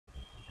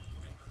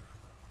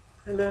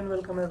Hello and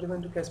welcome everyone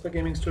to Casper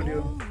Gaming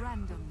Studio. All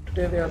random.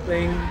 Today we are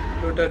playing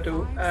Dota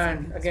 2 5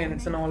 and seconds again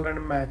it's an remaining. all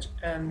random match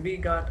and we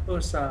got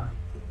Ursa.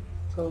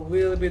 So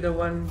we'll be the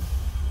one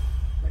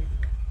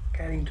like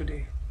carrying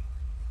today.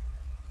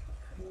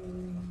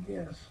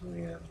 Yes,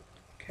 we are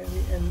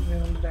carry and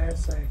we're on the dire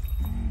side.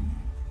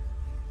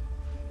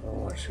 So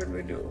what should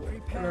we do?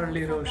 An Prepare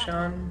early for battle.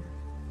 Roshan.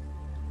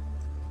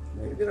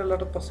 Maybe there are a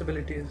lot of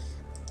possibilities.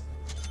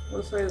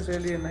 Ursa is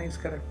really a nice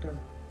character.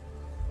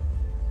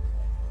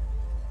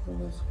 So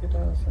let's get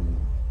us some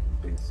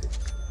basic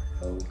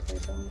health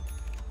items.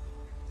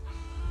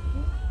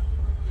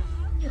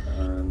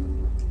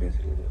 And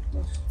basically that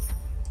much.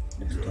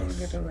 Next time we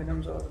get a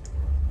Venom Zord.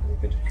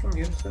 We get it from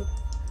here, sir.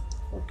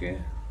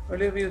 Okay.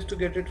 Earlier we used to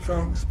get it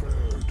from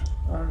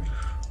our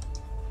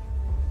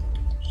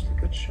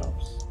secret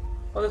shops.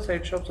 Other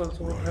side shops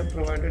also would have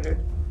provided it.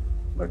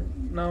 But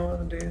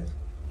nowadays,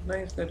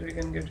 nice that we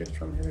can get it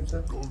from here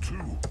itself. Go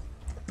to.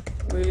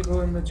 We'll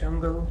go in the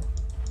jungle.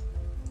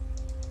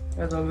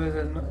 As always,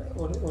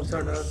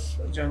 Ursa does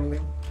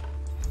jungling.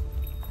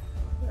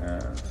 Uh,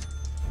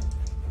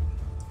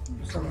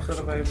 some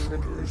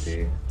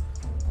survivability.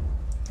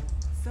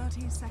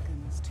 30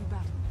 seconds to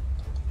battle.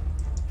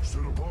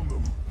 Sit upon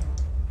them.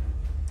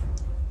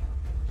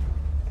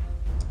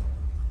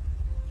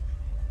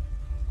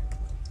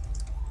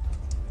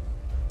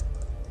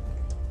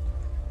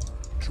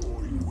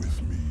 Join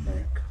with me.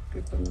 Like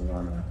people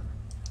wanna.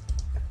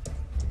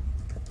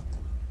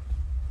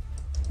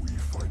 We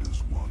fight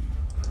as one.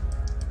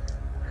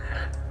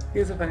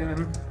 Here's a funny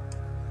one.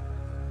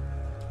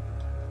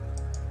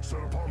 Set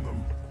upon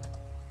them.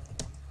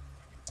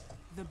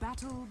 The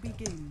battle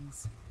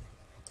begins.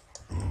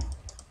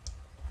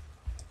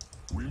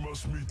 We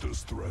must meet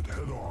this threat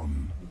head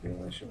on. Okay,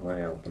 why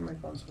I open my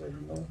console? I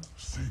don't know.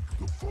 Seek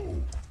the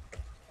foe.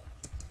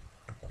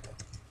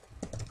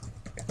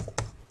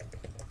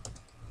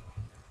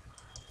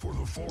 For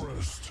the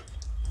forest.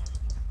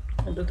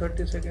 At the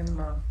 30-second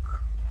mark.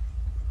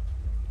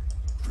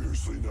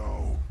 Fiercely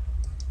now.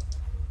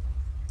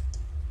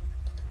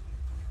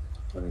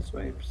 For his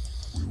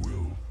wipes. We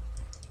will.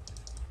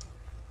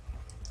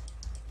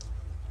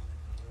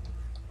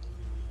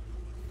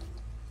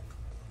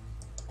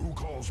 Who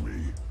calls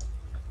me?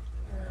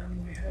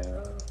 And we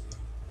have.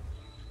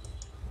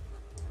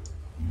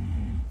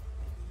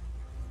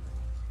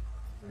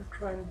 We're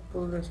trying to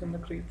pull this in the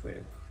creep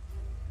wave.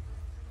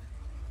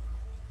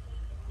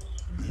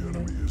 The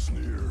enemy is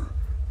near.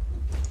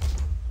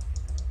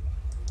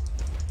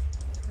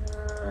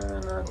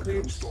 And our creeps.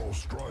 Against all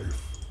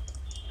strife.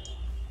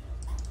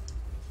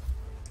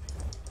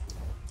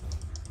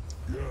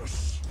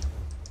 Yes.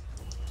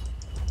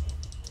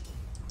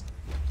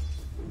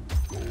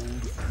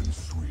 Gold and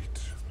sweet.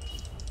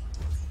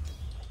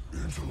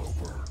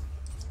 Interloper.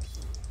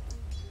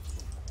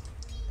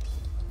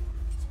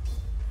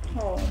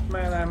 Oh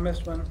man, I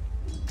missed one.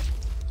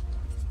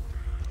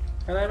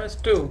 And I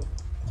missed two.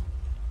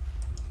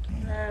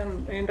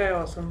 And ain't I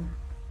awesome?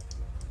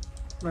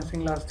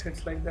 Missing last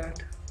hits like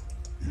that.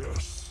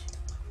 Yes.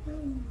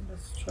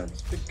 Let's try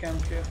this big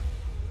camp here.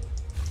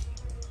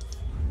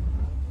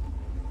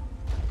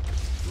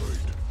 Right.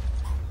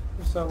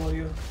 What's up,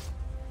 warrior?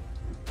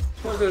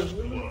 What's this?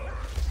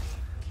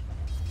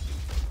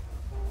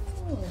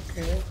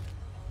 Okay.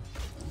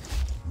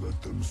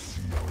 Let them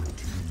see our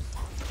teeth.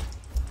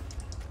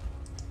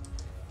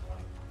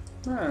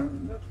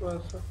 Man, that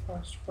was a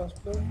fast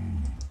blow.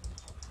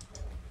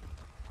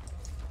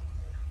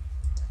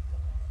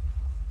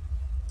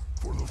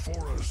 For the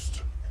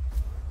forest.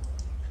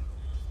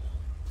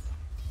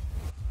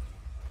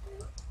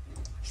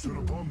 Sit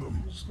upon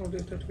them. Just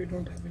notice that we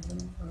don't have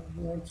even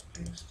wards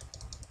placed.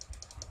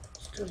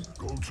 Still,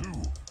 Go to.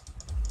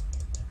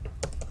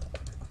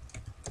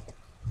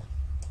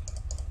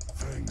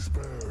 Fangs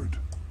bared.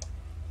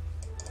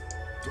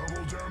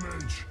 Double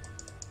damage.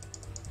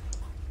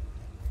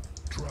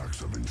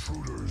 Tracks of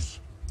intruders.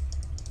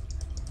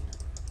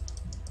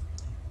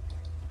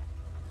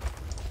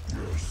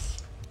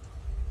 Yes.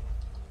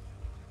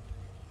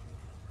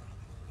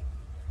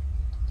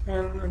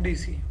 and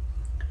DC.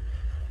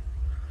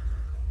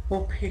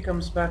 Hope he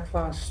comes back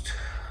fast.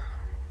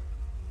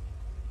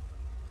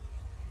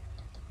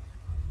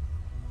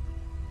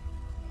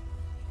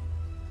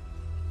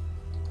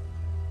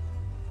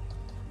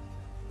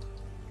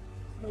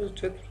 What is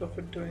Death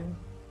Prophet doing?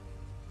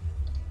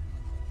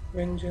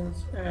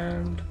 Vengeance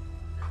and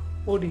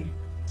Odie.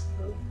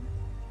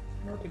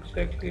 Not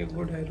exactly a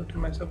good hero to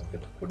mess up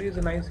with. Odie is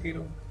a nice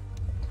hero.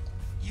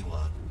 You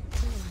are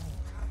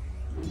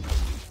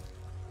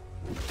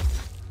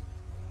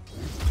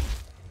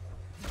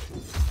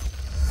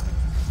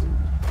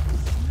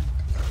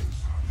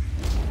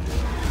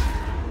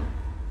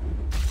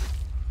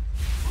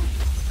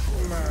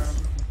Oh man,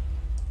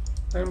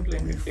 I'm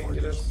playing it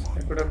dangerous.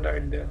 I could have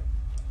died there.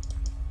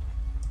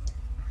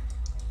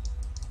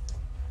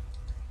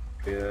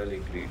 Really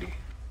greedy.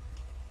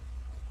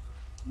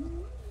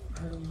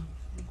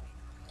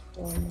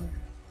 Oh my.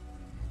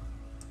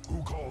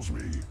 Who calls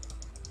me?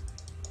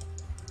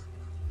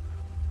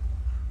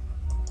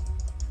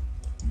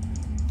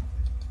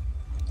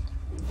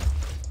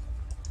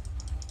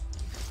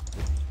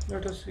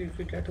 Let us see if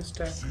we get a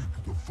stack. Seek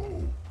the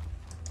foe.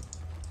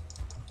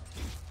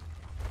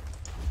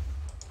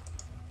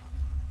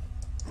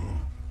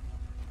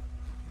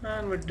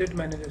 And we did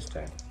manage a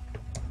stack.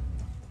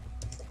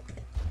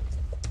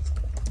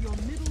 Your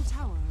middle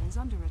tower is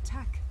under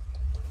attack.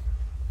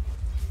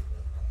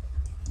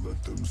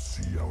 Let them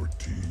see our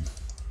teeth.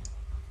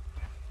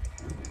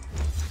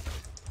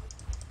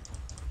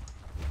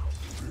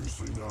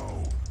 Fiercely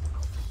now.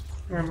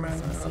 Oh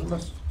man, I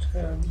almost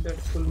had that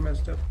full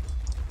messed up.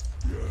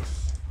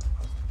 Yes.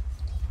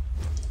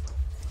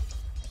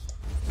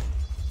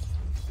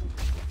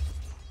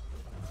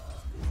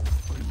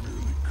 I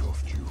merely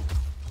cuffed you.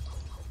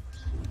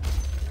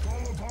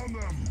 Fall upon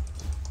them!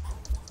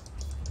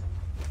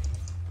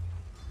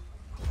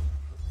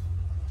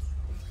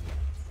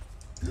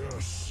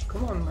 Yes.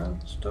 Come on man,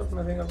 stop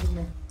messing up with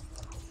me.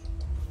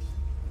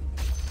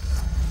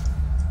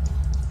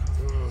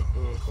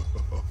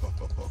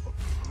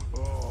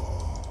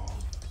 Oh.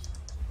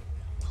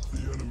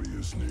 The enemy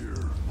is near.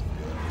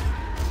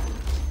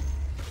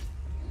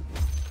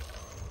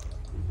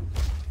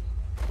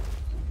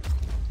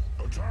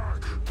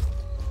 Attack!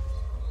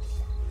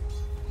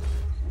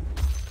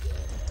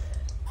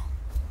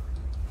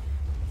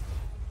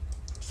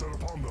 Set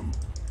upon them.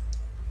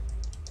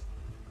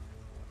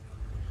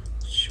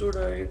 Should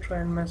I try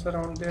and mess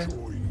around there?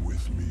 Join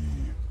with me.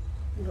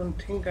 I don't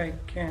think I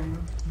can.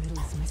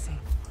 Middle's missing.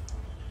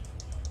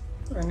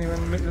 And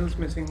even middle's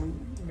missing.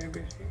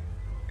 Maybe.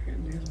 Okay,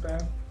 he's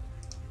back.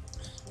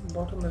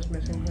 Bottom is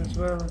missing as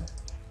well.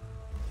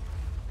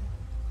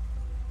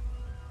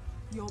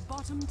 Your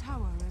bottom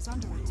tower is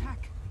under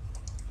attack.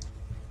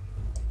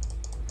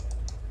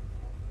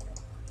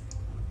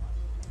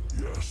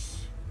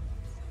 Yes.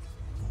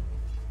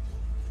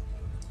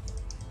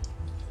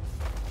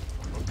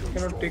 I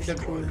cannot take that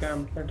full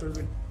camp. That will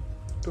be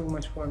too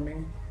much for me.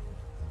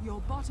 Your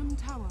bottom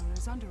tower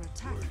is under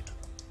attack. Right.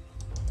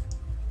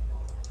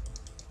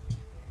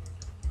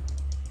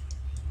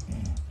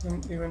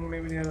 And even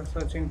maybe they are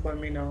searching for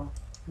me now.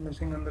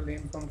 Missing on the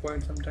lane from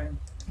quite some time.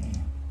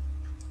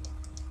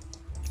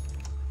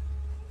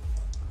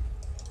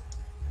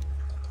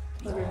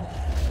 Okay.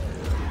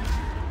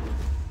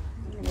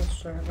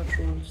 Let's try the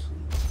rules.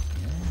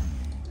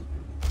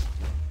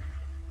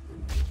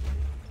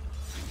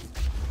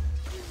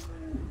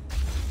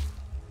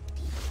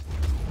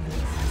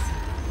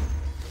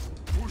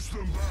 Push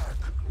them back.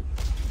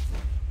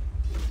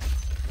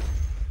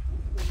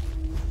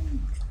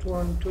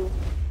 2-on-2.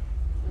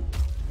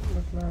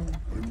 But man,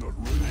 I'm not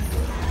ready.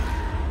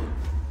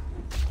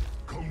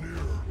 Come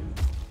near.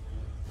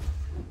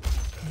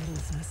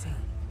 Middle's missing.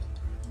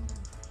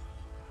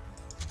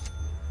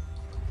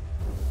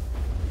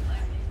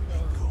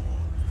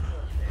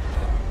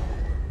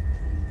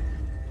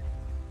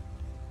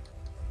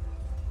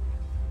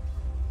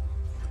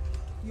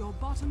 Your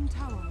bottom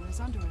tower is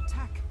under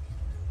attack.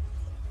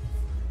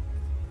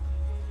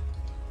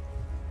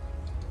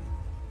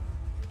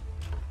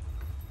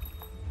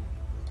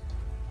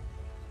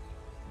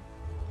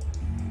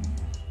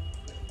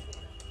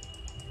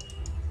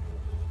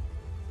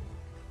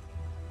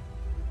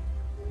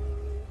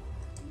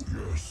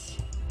 Yes.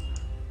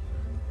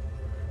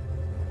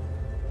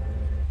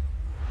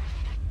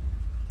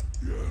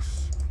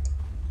 Yes.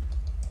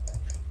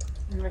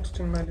 next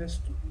in my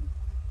list.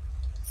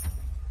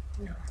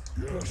 Yeah,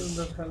 Yes.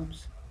 that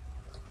helps.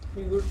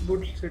 Be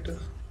good sitter.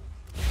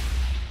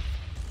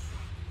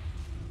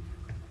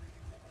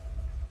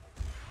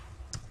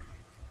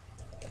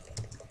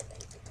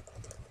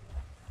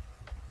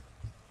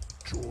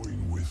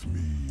 Join with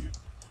me.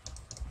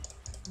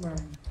 Man,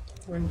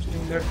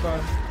 venturing that far,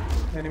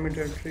 enemy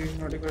territory,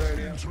 not a good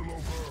idea.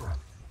 Interloper.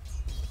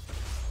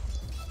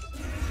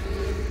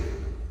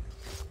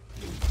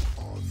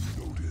 On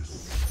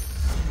notice.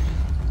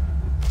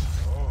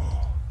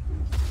 Ah,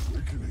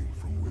 awakening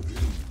from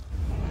within.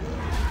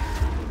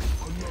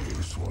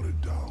 Another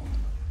swatted down.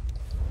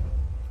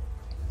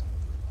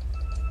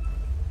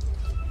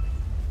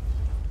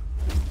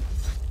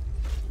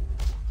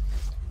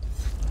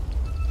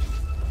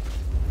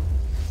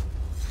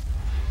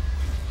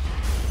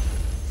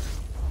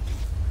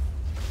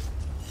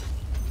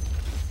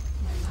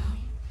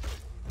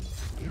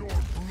 Your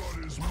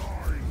blood is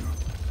mine.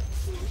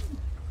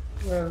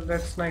 Well,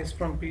 that's nice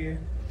from PA.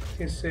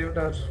 He saved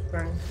our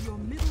friend. Your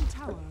middle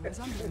tower is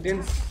under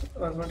Didn't attack.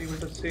 was not able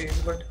to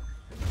save, but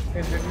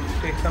he did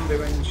take some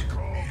revenge.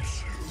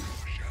 Comes.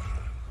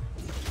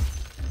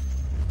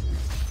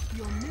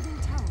 Your middle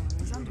tower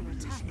is under Enemy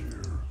is attack.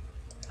 near.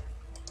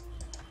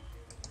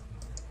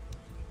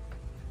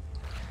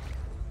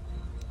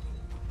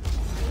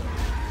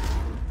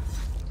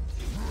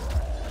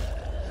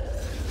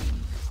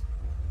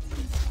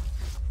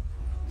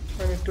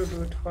 I need to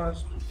do it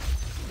fast.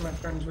 My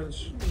friends will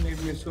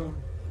need me soon.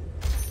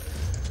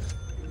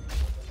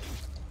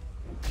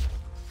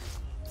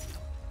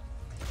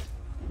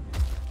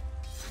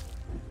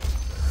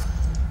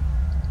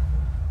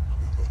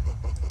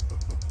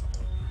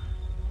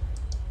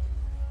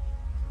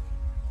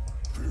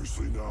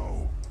 Fiercely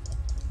now.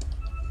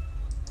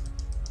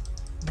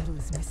 Middle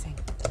is missing.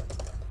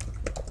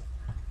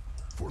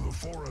 For the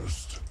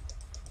forest.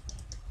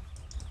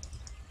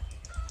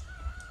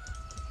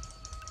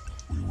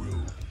 We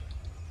will.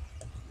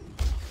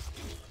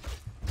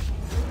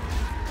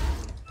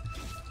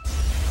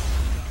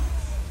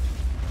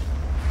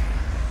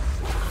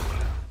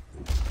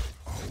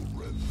 I'll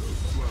rend their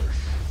flesh.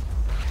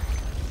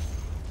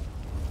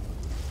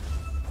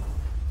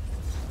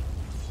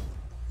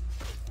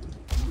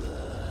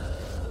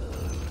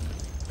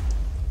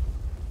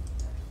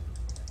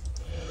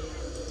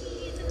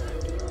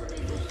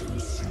 Let them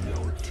see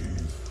our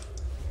teeth.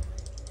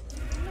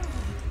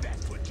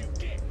 That's what you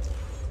get.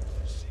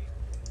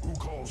 Who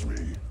calls me?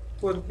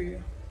 Poor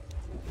Pia.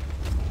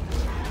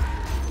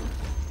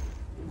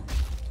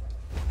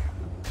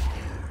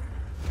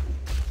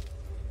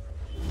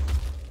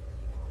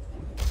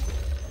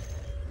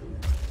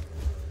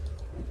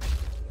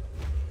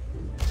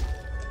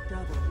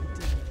 Double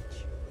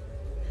damage.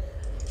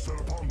 Set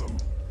upon them.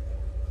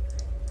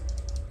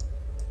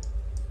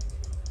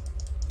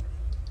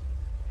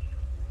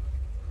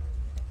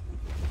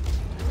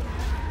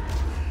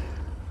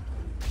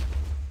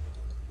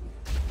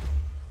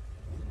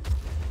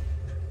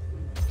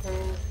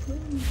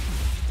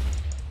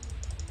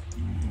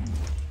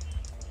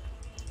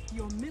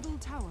 Your middle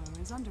tower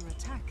is under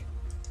attack.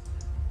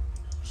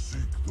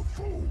 Seek the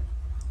foe.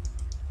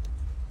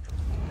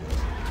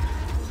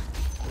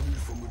 Honey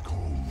from the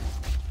comb.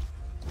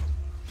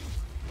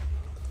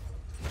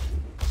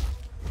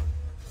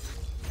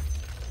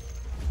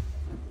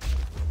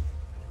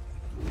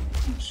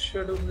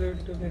 Shadow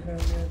Blade do they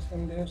have? Yes,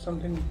 and they have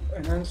something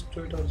enhanced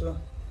to it also.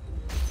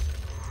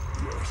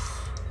 Yes.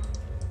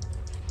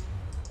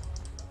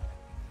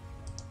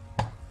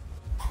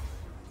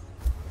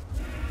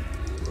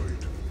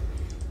 Right.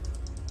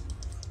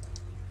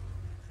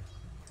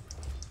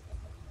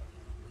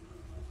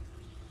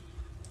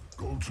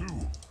 Go to.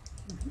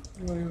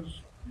 No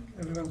use.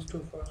 Everyone's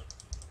too far.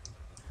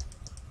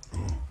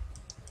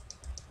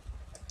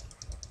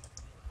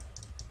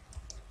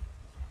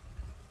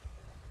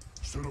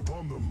 Set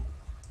upon them.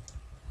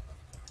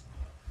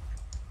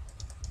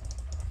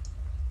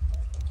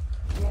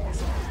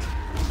 Claws out.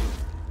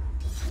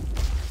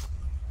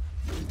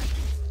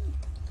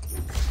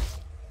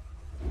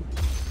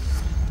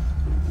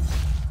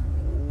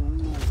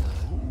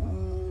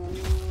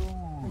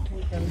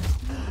 I think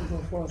I'll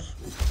go first.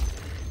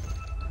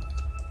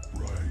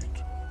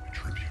 Right.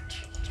 Tribute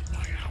to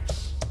my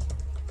house.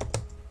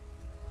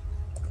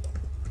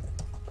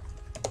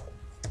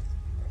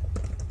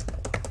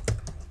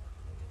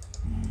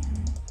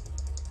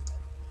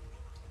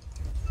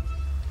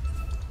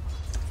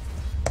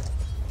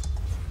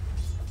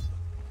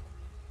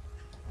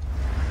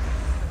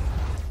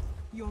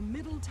 Your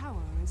middle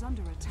tower is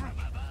under attack.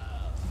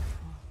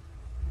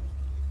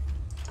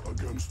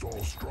 Against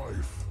all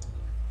strife.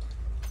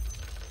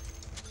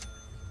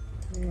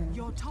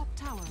 Your top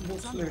tower is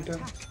Books under later.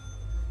 attack.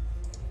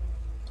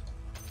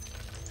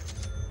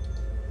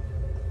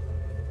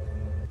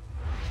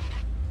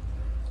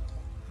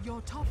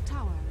 Your top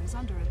tower is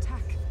under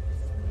attack.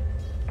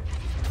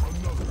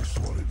 Another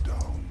swatted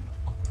down.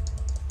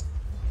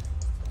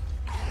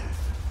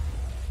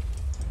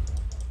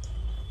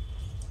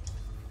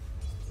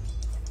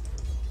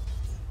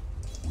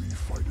 We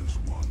fight as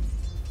one.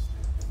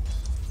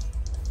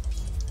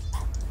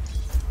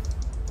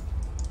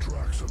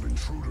 Tracks of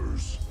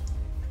intruders.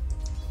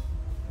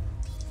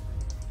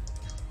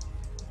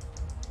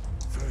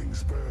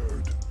 Fangs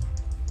bared.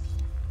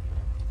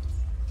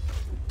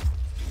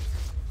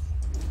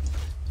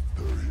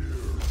 They're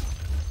here.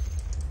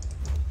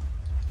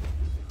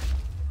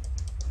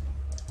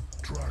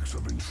 Tracks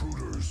of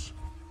intruders.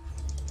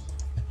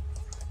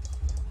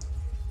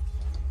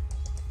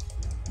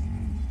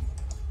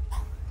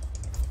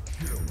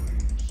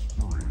 Killing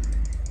spree.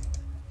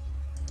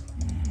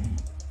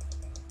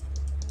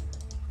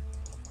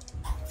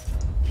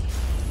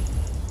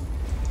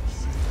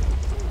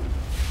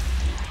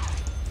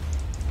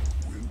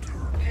 Winter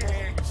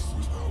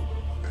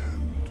without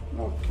end.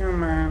 Okay,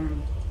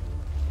 man.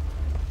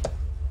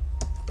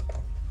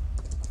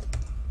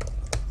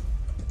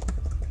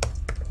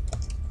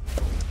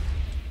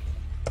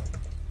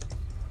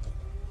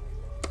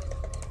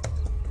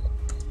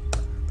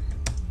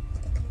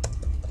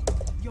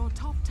 Your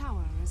top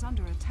tower is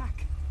under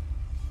attack.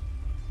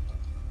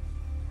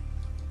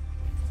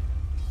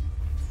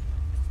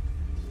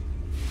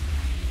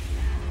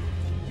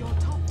 Your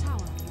top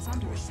tower is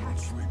under Must not attack.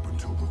 sleep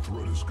until the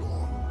threat is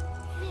gone.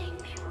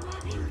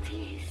 Think of your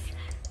peace.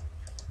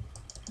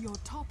 Your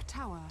top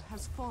tower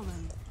has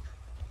fallen.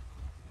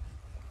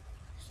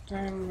 This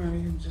time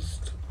I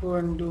just go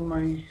and do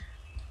my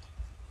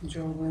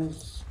job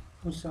as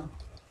Ursa.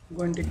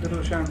 Go and take the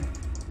Roshan.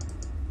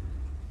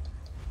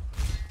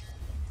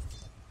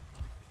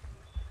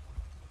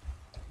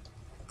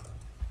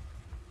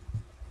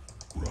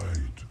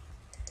 Right.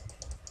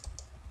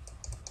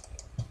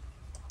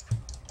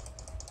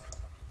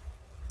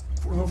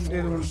 For I hope the they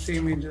don't forest. see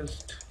me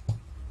just.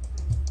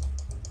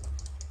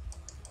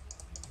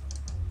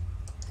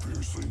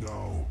 Fiercely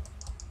now.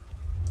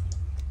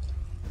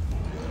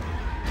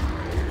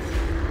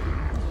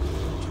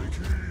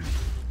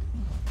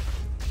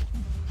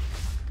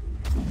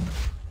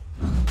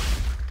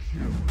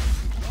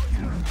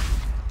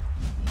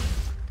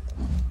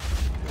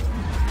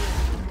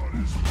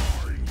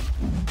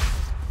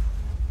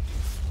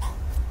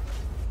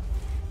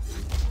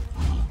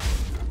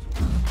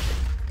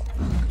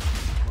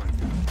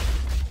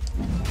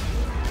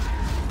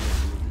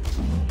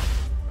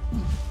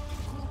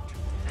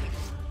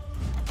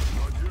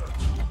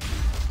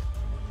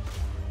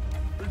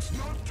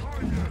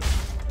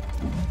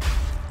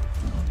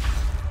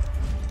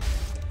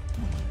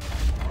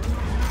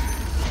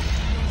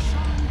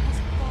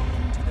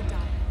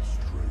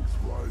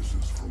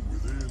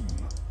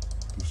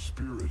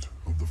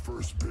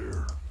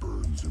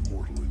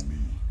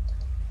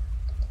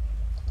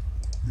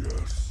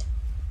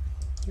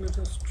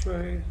 Let's just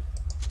try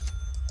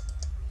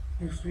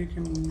if we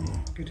can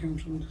get him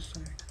from this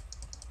side.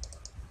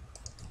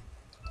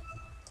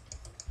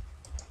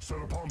 Set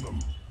upon them.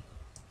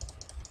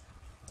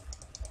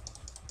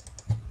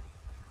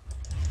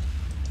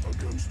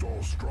 Against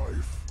all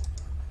strife.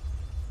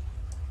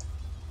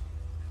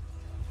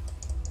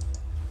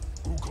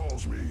 Who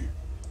calls me?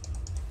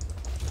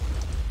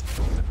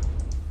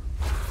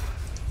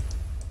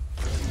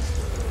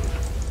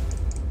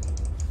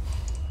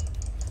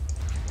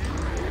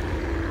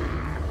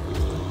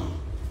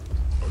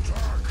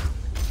 Attack!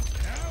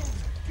 Hell's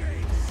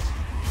gates!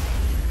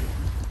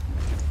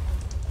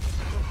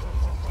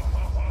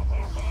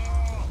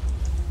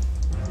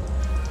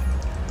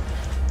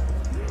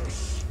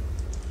 Yes.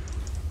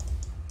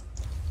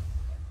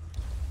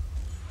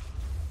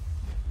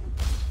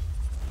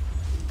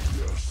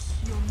 Yes.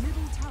 Your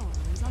middle tower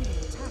is under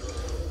attack.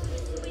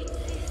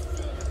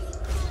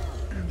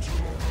 Into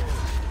the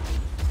earth.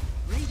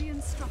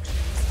 Radiant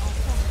structures are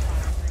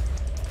fortified.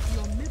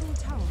 Your middle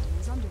tower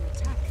is under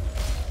attack.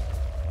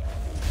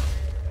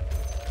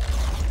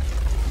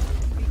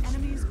 The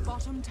enemy's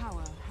bottom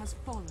tower has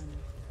fallen.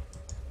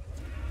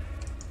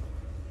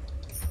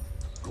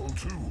 Go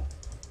to.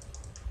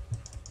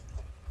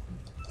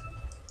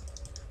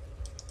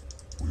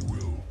 We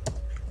will.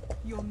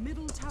 Your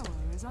middle tower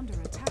is under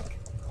attack.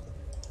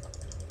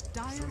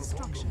 Dire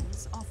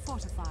structures are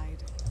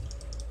fortified.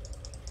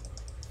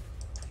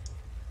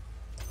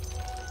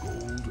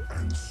 Gold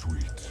and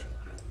sweet.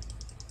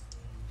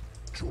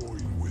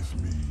 Join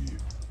with me.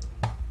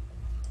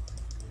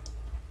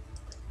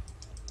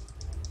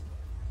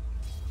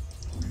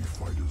 We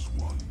fight as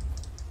one.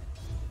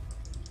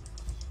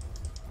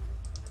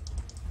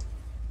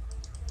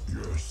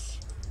 Yes.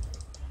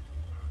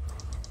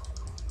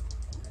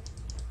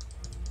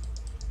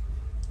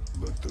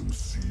 Let them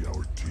see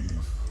our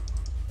teeth.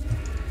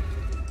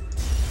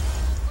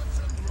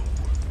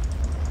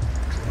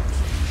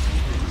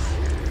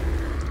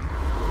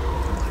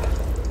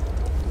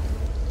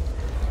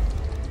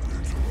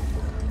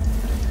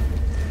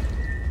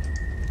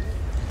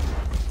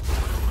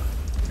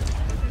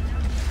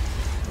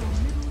 Your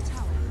middle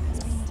tower has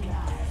been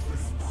denied.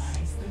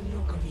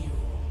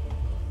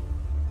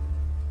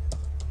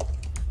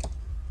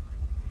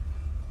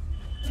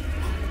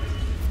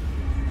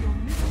 Your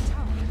middle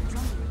tower is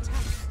under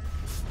attack.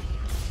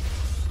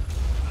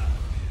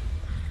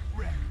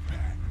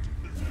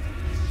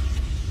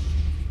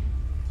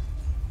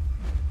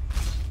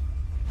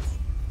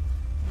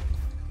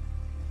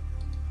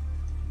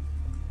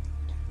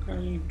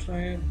 I'll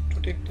try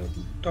to take the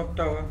top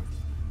tower.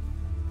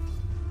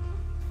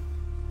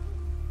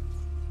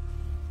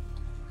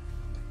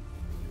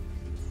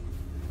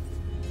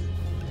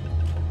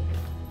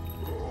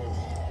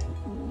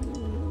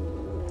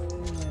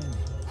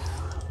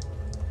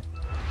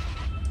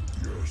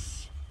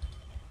 Yes.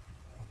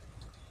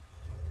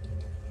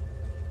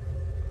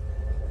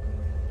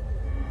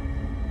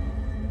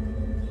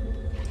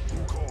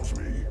 Who calls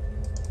me?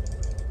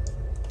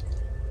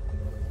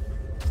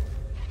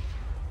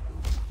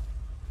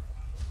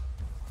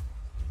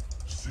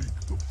 Seek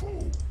the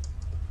foe.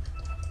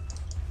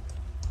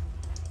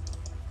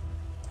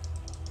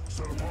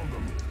 Set upon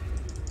them.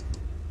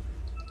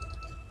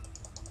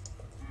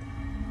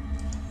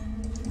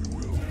 We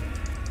will.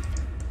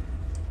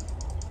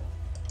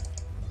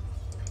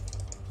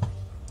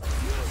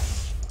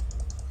 Yes.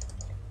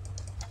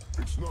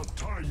 It's not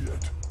time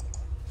yet.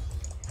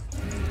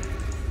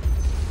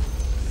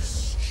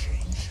 This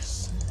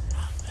changes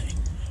nothing.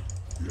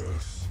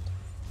 Yes.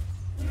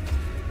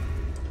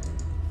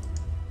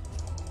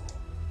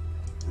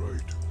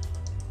 Right.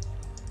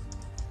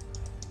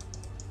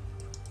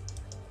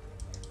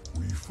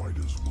 We fight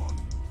as one.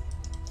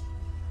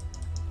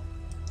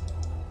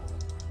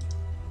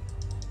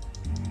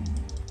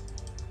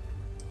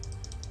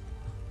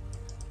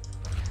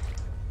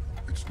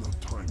 It's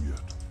not time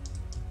yet.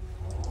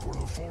 For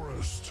the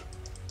forest.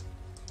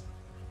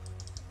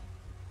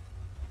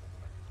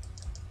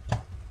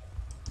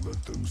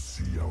 Let them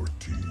see our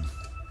teeth.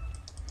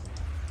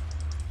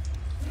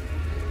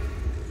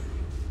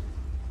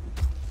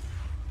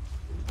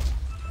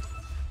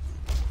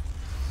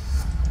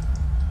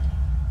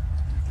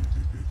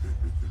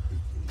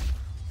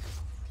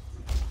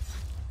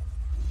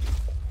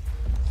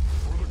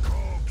 For the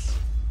cubs.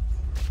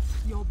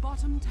 Your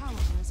bottom tower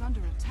is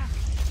under attack.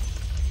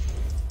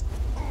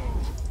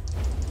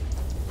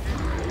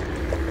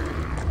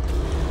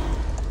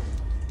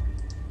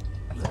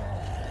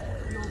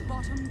 Your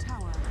bottom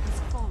tower has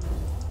fallen.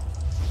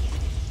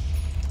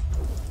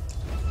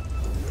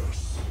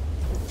 Yes.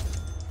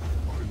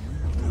 I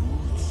leave the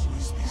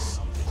woods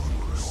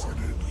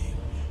unrecorded.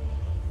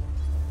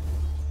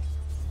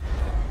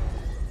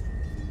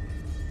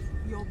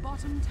 Your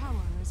bottom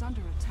tower is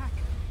under attack.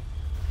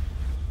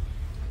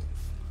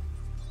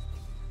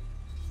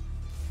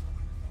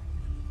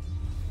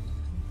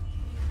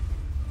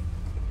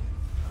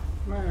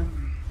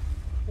 Man,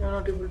 you're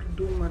not able to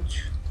do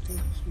much. I think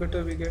it's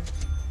better we get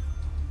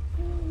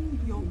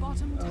Your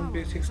bottom our tower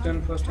basics is done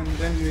under first and attack.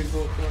 then we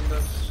go for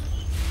this.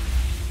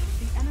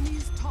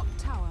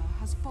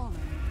 has fallen.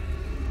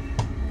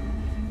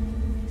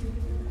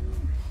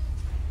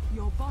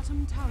 Your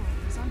bottom tower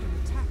is under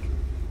attack.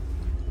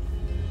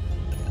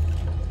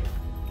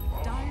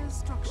 Dire's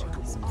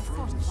structures are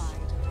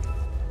fortified.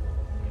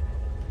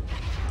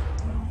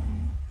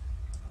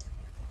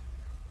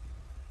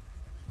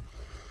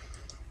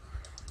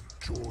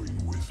 Join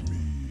with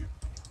me.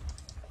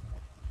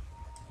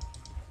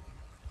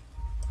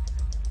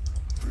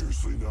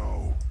 Fiercely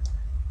now.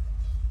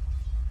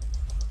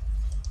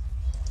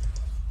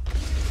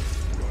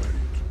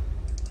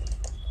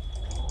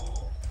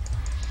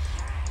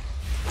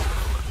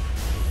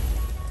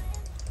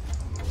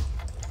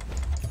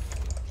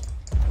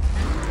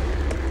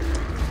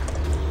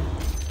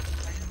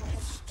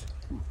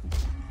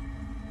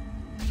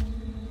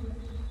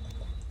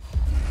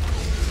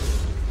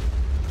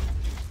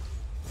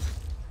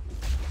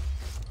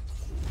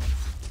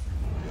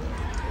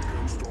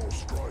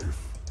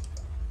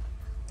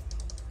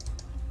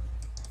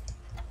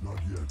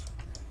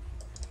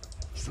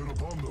 Sit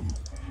upon them.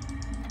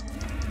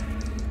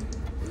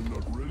 I'm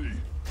not ready.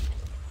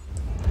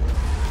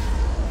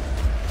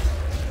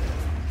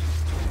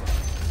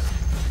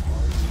 I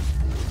was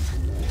born to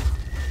war.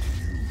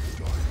 You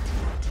died to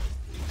it.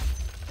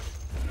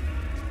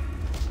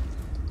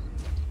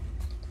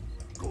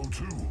 Go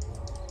to.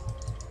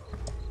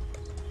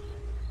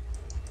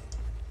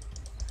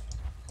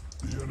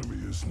 The enemy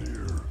is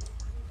near.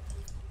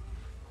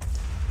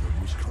 That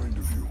was kind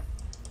of you.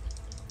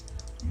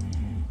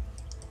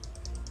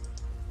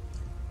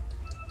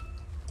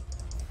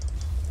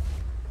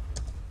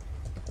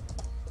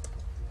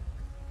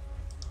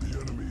 The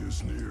enemy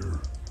is near.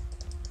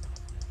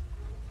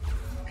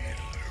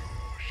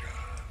 Illusion.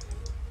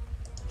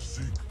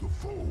 Seek the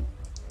foe.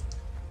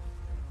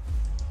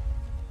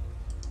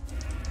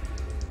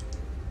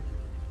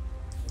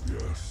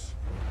 Yes.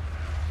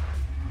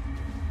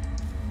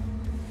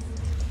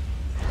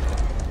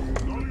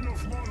 Not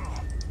enough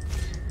mana.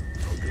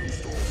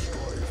 Against all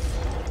strife.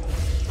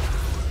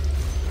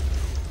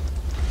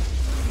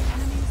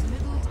 Enemy's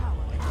middle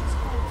tower is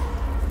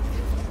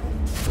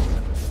fallen.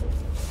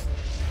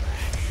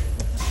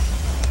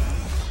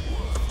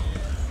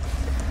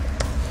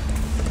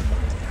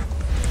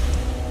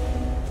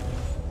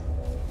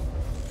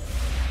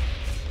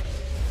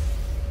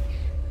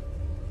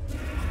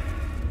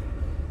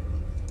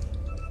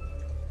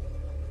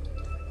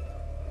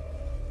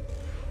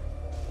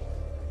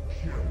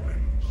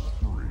 Killing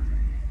spree.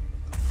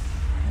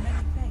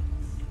 Many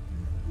thanks.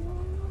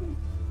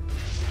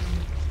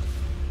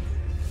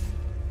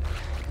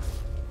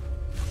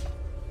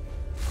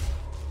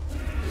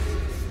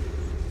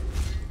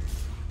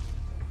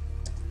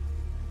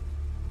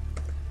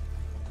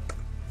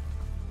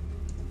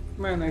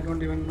 Man, I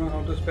don't even know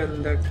how to spell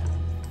that.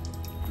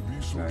 To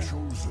be so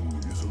chosen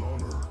is an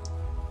honor.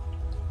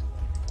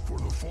 For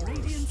the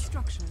Radiant forest.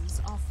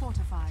 structures are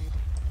fortified.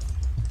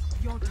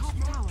 Your top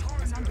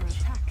tower is under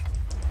attack.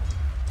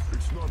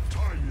 It's not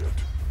time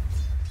yet.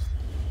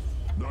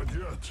 Not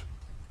yet.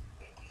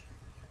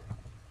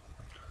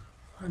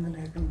 And then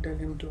I can tell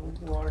him to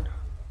ward.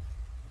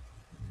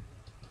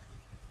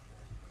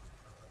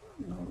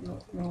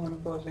 No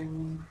one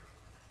pausing.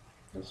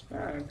 That's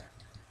bad.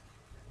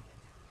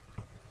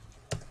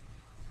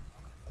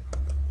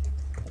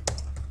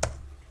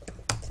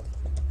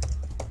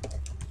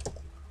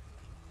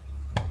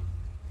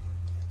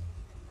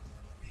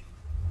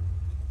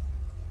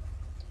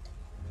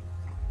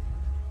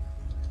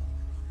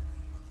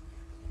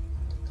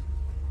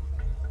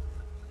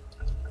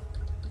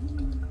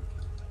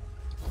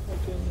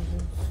 Okay,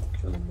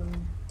 kill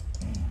them.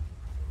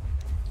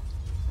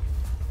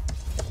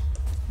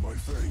 My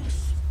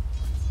thanks.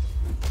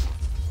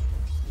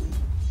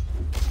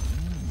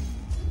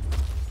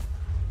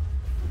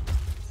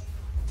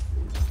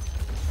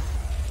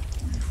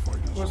 We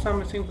fight as Ursa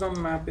missing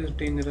from map is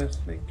dangerous.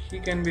 Like he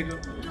can be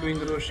doing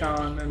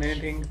Roshan and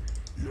anything.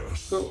 yes.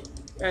 So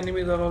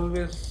enemies are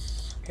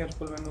always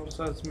careful when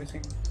Ursa is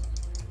missing.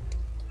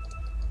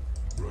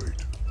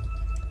 Right.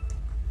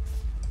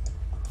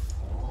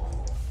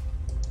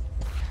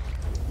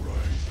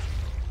 Right.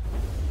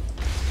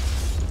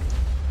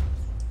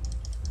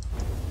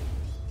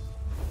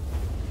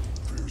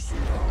 Fiercely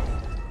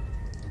now.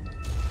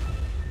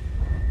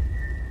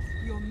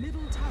 Your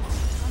middle tower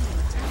is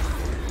under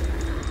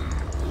attack.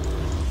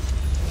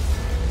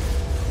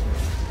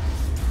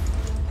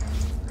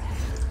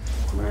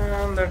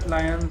 Man, that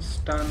lion's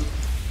stun.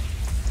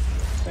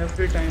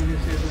 Every time he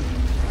sees it.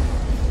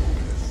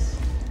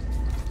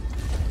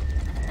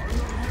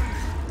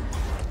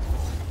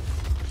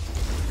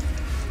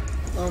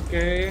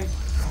 Okay.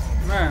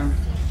 Man.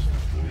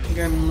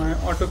 Again, my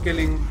auto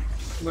killing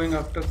going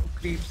after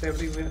creeps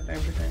everywhere,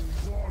 every time.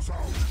 Claws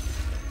out.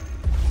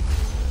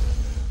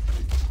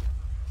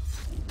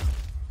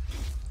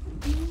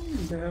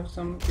 They have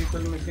some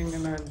people missing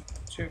and I'll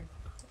check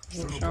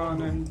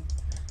Roshan and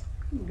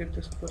get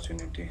this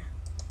opportunity.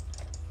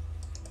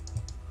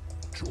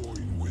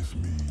 Join with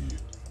me.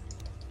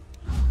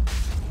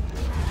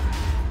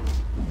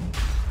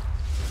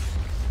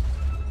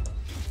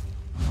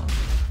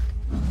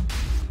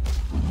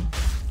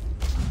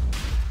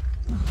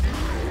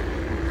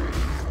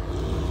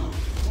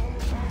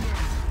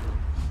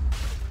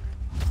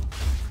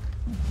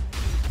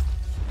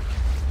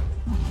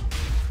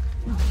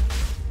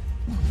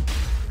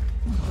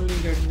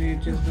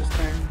 ages this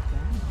time.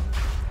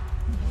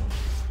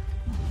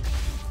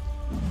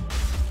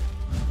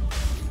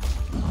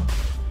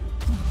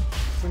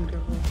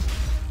 Wonderful.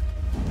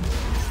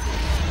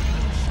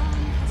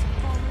 Shan has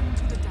fallen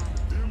to the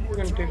dire. We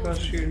can take our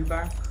shield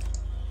back.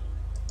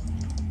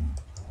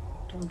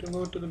 Time to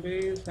go to the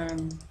base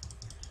and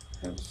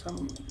have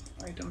some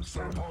items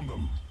Set done. upon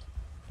them.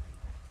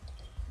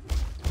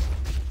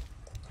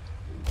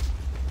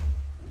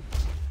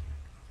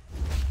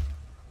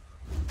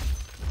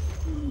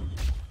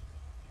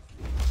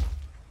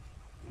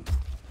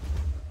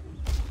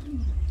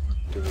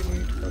 Do we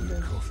need for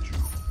this? Cuffed you.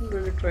 We'll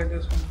really try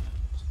this one.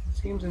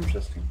 Seems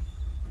interesting.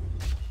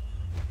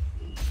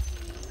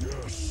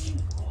 Yes.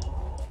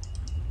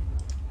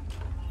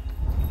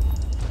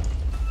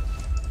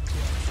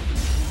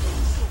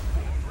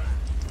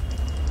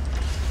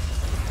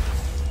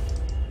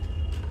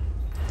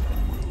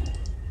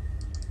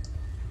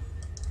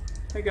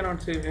 I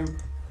cannot save him.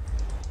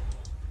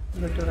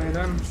 Better I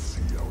run.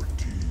 See our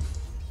teeth.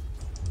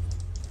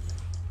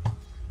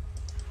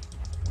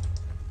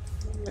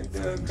 Like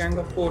the gang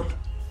of four.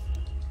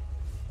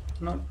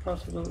 Not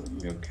possible.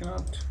 You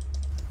cannot.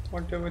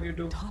 Whatever you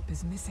do. Top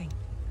is missing.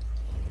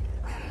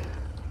 I'm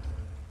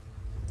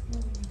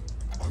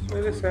not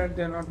Very ready. sad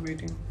they are not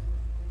waiting.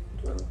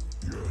 Well,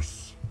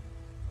 Yes.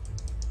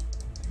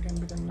 it can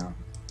be done now.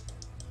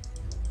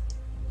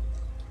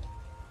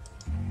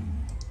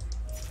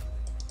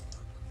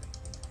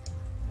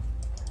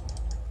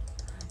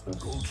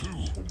 Go to.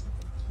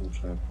 We'll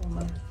try for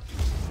now.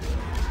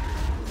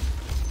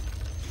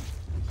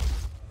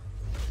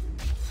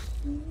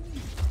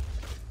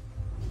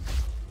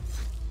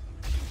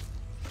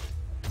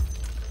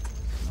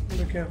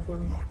 Be careful.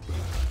 Not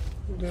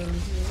bad. They're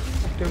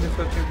actively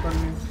searching for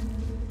me.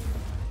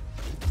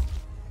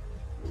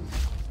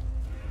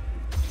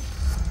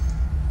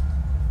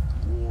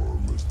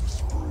 Warm as the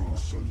spring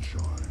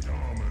sunshine.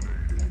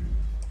 Dominating.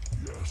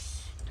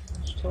 Yes.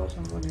 Saw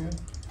someone here.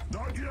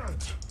 Not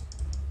yet.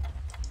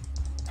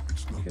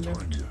 It's not He time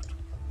left. yet.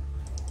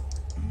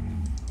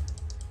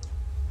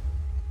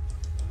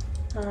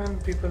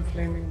 And people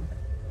flaming.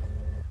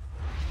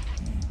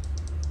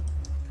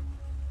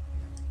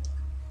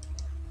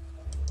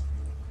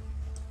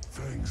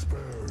 Fangs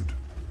bared.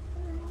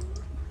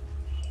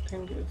 I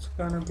think it's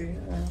gonna be.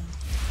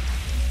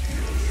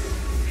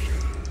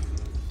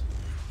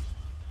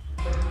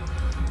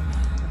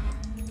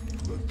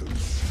 Let them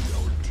see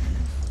our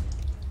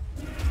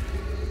teeth.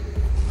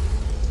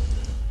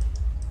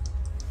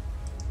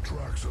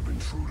 Tracks of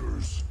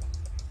intruders.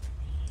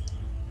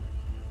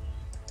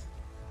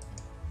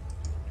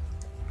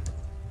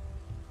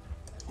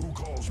 Who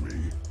calls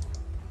me?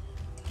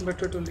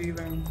 Better to leave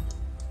and.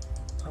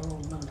 Oh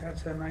no,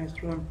 that's a nice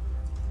rune.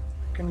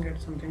 Can get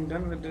something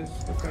done with this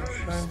if I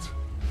try.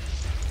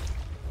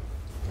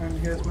 And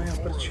here's my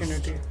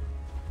opportunity.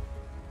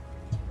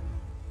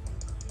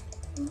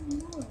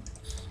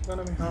 It's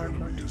gonna be The hard,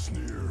 enemy but. is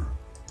near.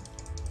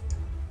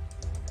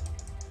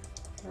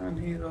 And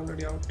he's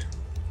already out.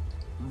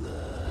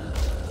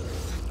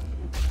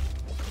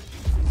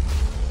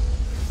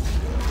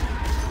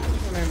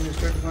 And I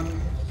missed it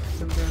one.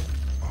 Still there.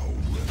 I'll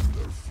rend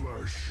their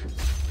flesh.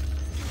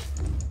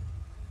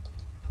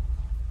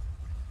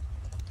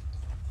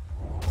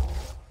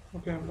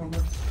 Okay, I found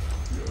it.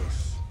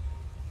 Yes.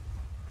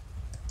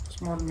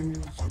 Small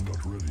minions. I'm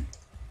not ready.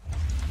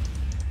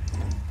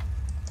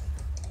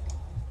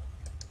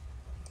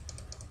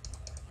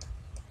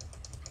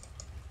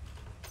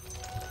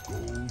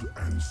 Gold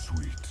and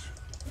sweet.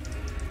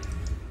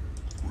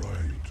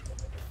 Right.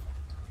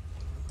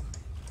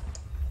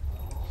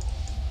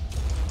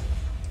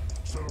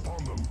 Set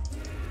upon them.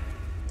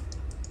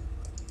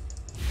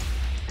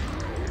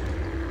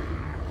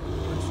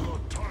 It's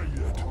not time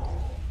yet.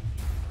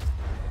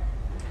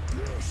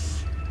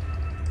 Yes.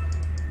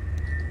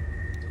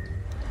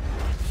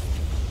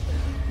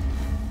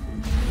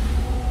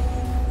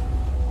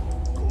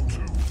 Go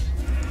to.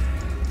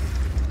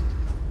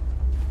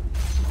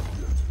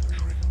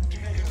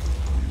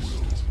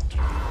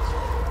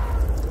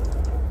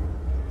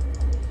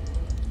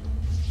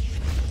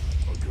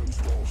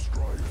 Against all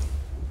strife.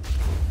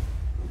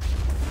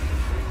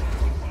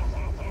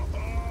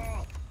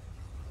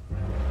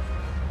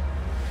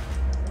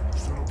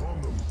 Set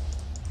upon them.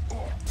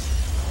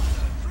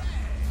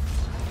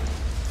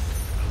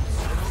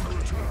 Under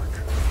attack.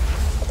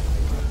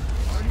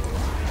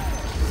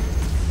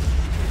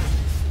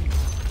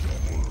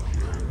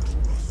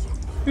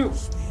 Phew.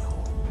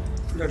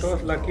 That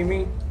was lucky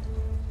me.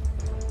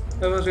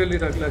 That was really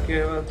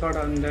lucky. I thought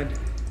I'm dead.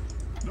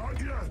 Not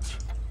yet.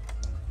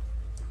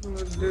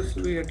 With this,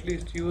 we at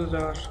least used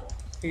our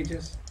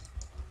ages.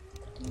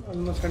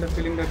 Almost had a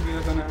feeling that we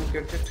were gonna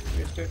get it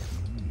wasted.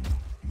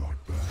 Not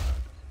bad.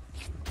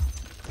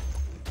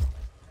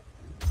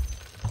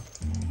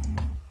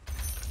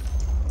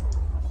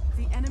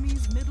 The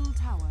enemy's middle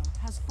tower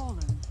has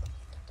fallen.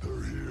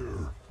 They're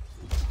here.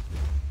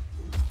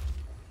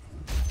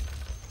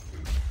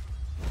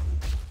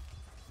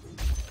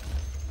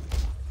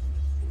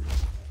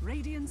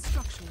 Radiant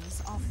structures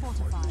structures are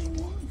fortified.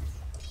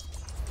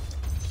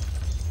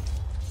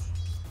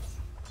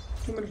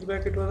 2 minutes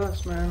back it was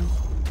us, man.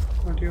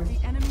 Not you. The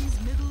enemy's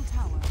middle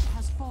tower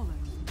has fallen.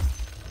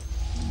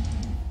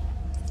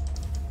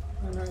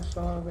 And I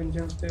saw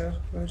Vengeance there.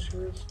 Where she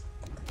is.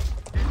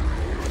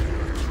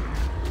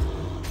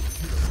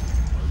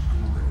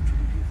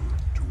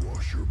 To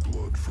wash your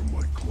blood from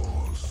my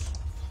claws.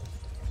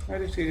 Are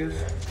you serious?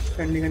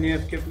 Sending an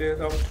AFK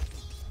player out.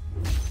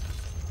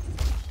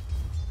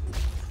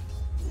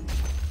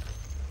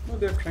 No,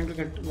 they're trying to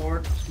get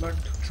wards, but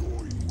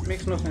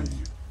makes no sense.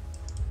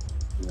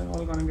 They're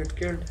all gonna get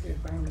killed if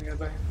I'm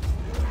nearby.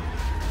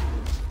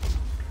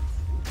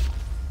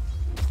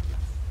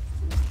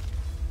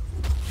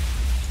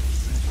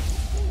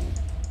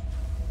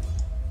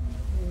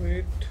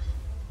 Wait.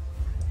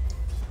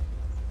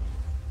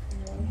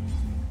 Yeah.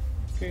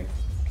 Okay,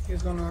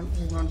 he's not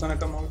gonna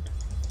come out.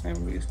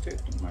 I'm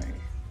wasted my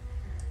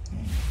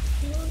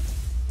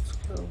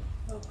skill.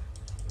 Okay.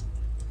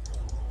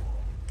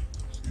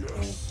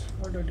 Yes.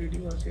 What a DD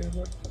was here,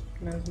 but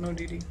there's no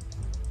DD.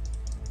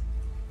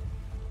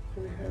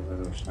 We have a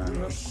Roshan.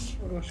 Yes.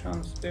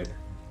 Roshan's dead.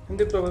 And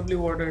they probably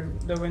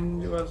warded. The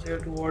wind was here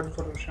to ward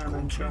for Roshan,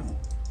 I'm sure.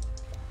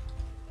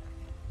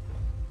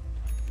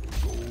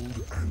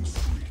 Gold and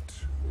sweet.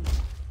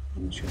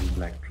 Ancient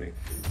Black Drake.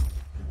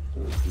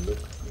 Those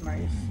look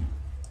nice.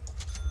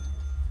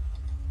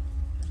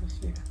 Let's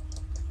see.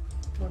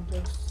 What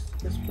does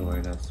this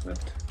provide us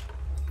with?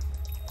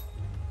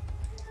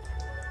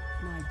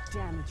 My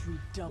damage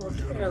redoubled. What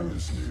The enemy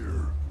is else?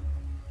 near.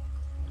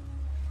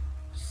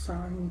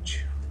 Sanj.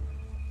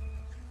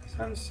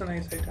 Sanj is a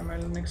nice item.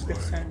 I'll next get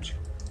Sanj.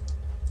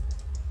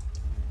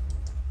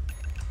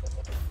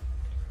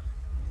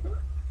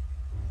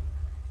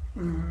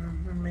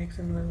 Makes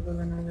invisible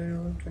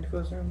another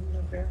 20%.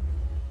 Okay.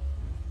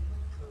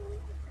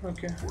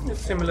 Okay. It's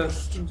similar,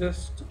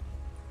 just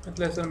with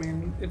lesser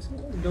mean. It's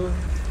those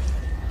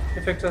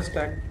effects are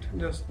stacked.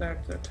 Just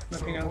that's it.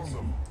 Nothing Set upon else.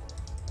 them.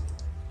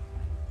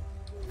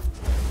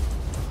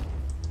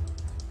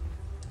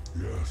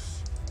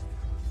 Yes.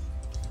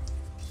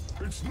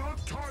 It's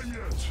not time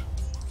yet.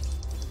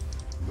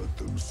 Let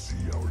them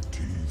see our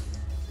teeth.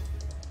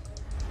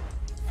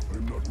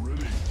 I'm not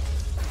ready.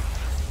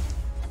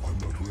 I'm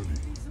not ready.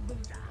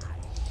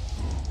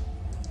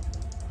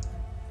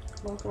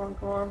 Come on, come on,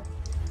 come on.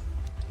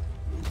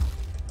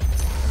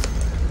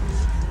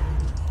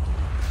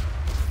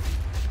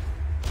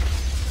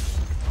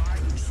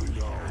 Seriously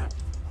now.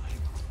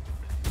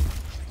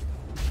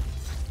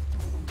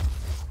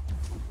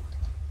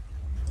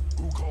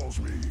 Who calls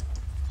me?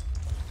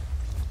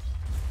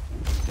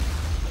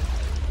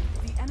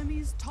 The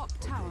enemy's top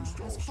tower Against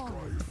all has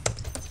fallen. strife.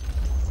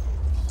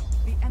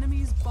 The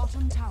enemy's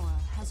bottom tower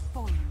has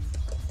fallen.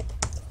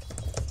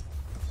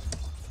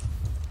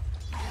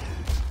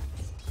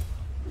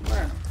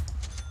 Man.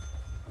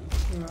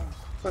 No.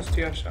 First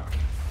Yasha.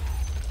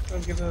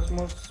 That gives us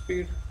more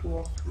speed to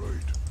walk.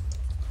 Right.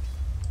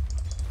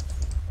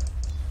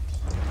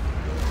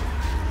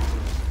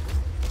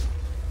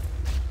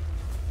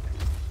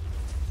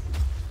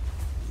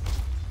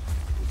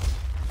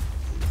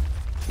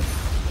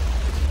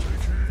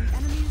 The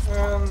enemy's top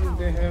tower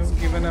They have has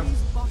given up. fallen. The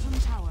enemy's bottom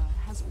tower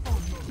has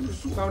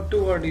fallen. Now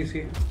 2 are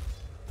DC.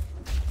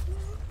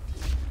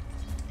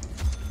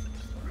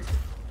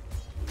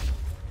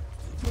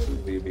 Will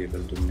we be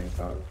able to make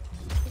our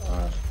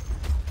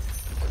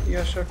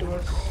Yasha to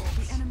us?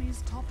 The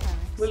enemy's top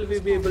barracks Will we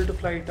has be able fallen. to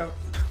fly it out?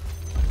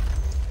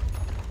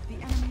 The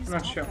enemy's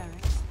Not top sure.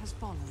 barracks has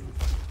fallen.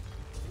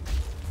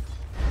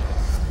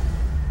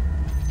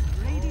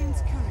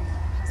 Radiant's courier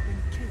has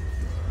been killed.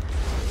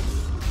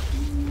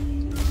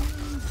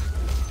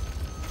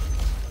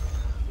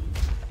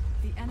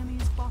 The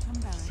enemy's bottom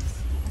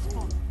barracks has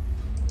fallen.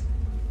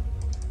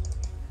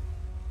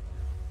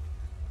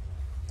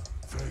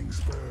 Fangs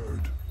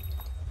bared.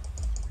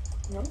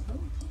 No?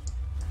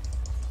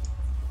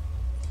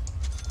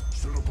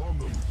 Set upon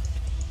them.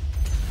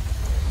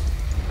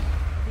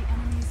 The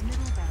enemy's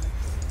middle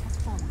barracks has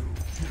fallen.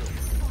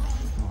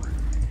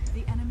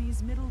 The enemy's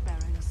middle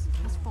barracks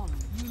has fallen.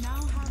 You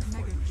now have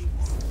mega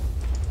creeps.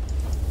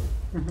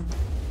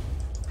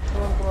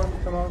 Come on, come on,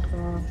 come out,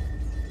 come on.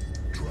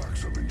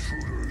 Tracks of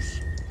intruders.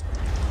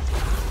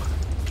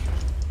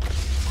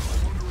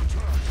 I'm under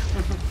attack.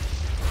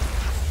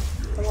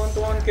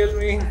 Come on, kill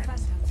me.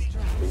 Phantom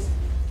strike.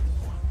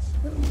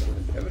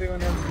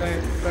 Everyone else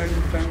died, trying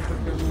to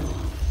kill me.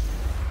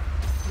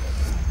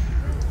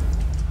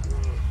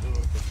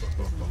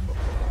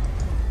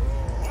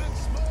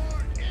 Once more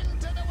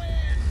into the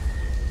wind.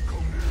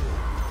 Come near.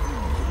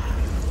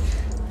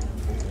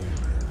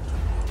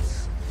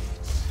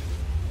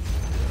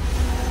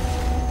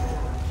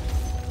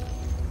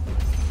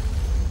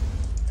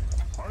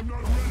 I'm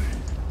not ready.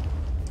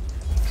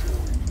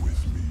 Join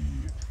with me.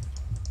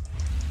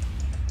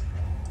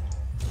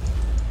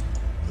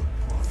 The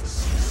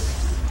prophecies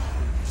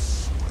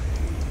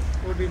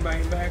sway. Would be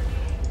buying back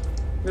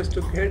just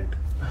to get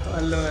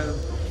a LOL.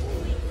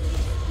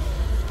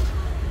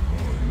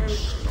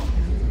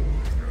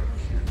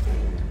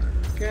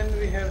 Can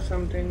we have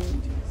something?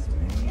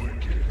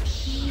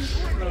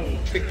 No,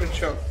 secret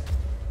shop.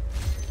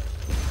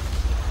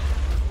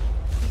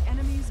 The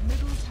enemy's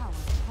middle tower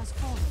has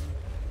fallen.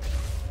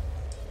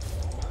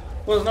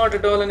 Was not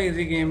at all an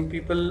easy game.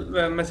 People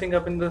were messing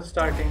up in the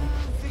starting.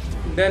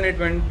 Then it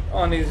went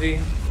on easy.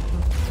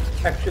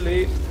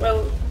 Actually,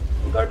 well,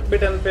 got a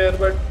bit unfair,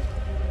 but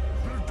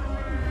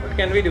what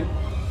can we do?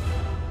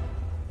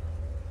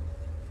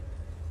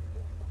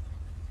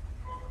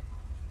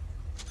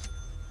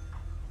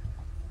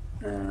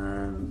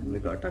 And we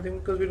got nothing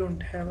because we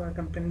don't have a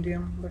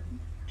compendium, but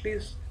at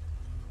least,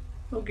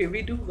 okay,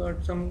 we do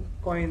got some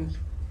coins.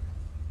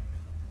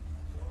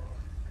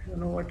 I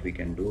don't know what we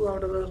can do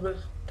out of those, but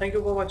thank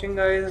you for watching,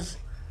 guys.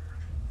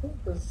 It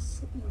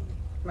was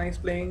nice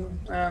playing,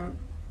 and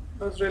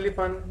it was really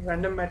fun.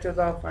 Random matches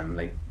are fun.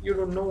 Like, you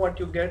don't know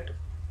what you get,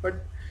 but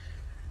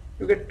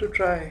you get to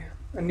try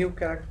a new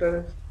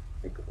character.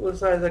 Like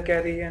Ursa as a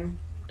carry, and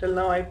till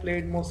now I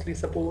played mostly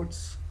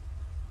supports.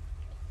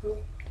 So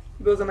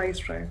it was a nice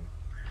try.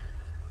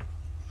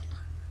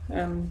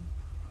 And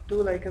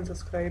do like and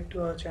subscribe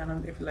to our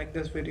channel if you like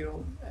this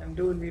video, and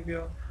do leave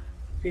your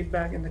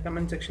feedback in the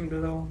comment section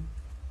below,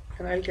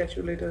 and I'll catch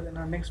you later in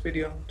our next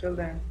video. Till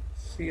then,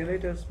 see you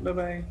later. Bye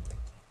bye.